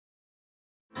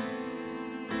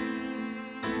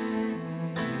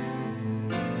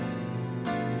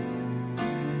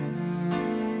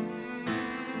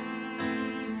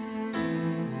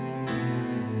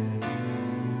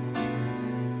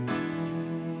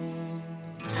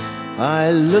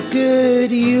I look at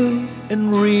you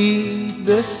and read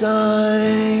the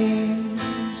signs.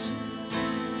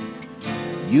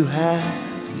 You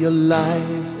have your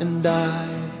life and I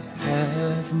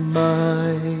have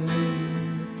mine.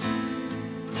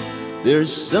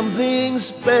 There's something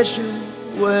special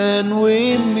when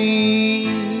we meet.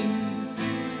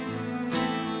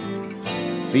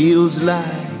 Feels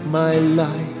like my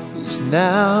life is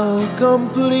now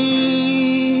complete.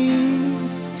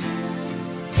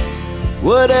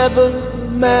 Whatever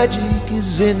magic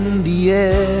is in the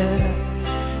air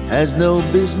has no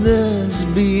business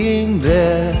being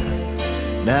there.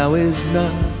 Now is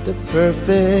not the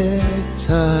perfect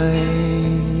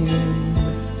time.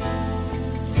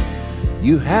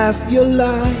 You have your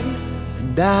life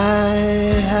and I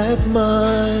have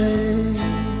mine.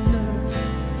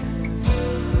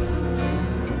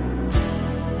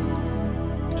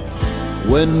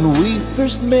 When we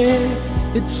first met,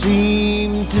 it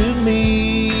seemed to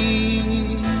me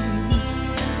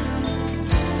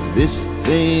this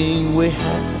thing we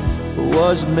have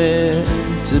was meant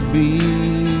to be.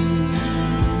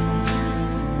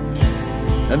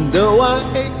 And though I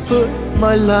put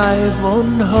my life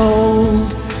on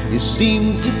hold, you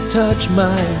seemed to touch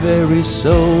my very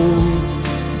soul.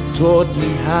 You taught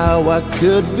me how I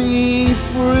could be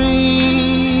free.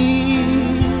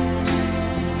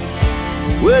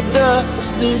 Where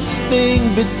does this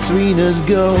thing between us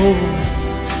go?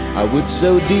 I would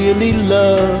so dearly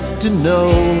love to know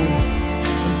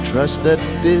and trust that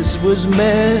this was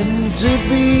meant to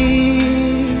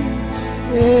be.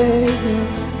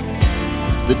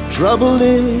 The trouble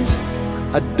is,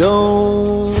 I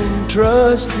don't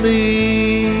trust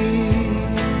me.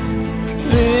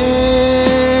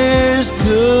 This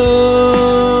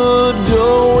could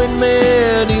go in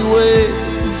many ways.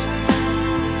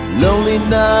 Lonely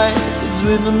nights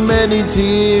with many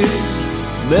tears,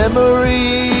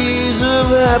 memories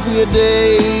of happier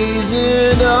days.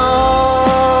 And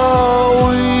are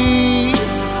we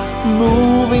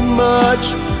moving much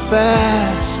too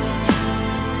fast?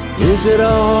 Is it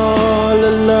all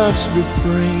a love's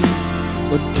refrain,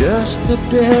 or just a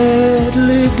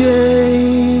deadly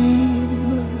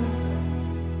game?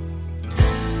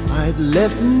 I'd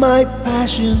left my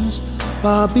passions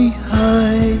far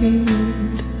behind,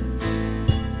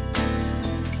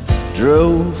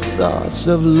 drove thoughts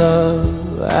of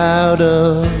love out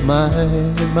of my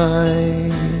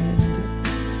mind.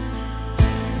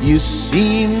 You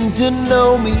seemed to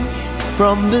know me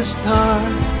from the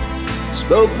start,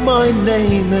 spoke my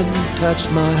name and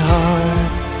touched my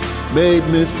heart, made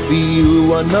me feel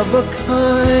one of a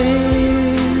kind.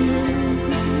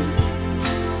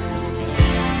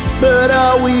 But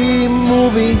are we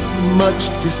moving much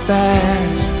too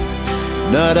fast,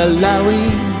 not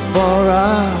allowing for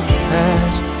our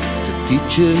past to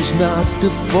teach us not to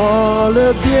fall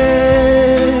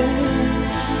again?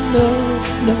 No,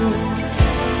 no.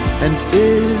 And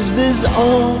is this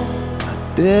all a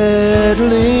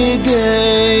deadly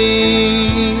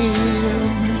game?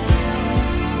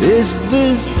 Is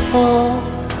this all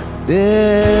a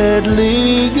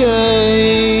deadly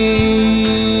game?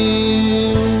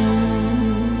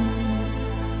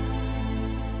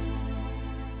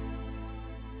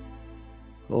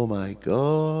 Oh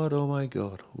my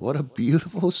God, what a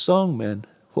beautiful song, man.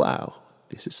 Wow,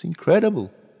 this is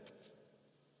incredible.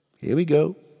 Here we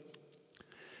go.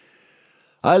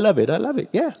 I love it.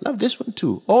 Yeah, love this one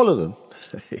too. All of them.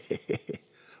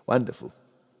 Wonderful.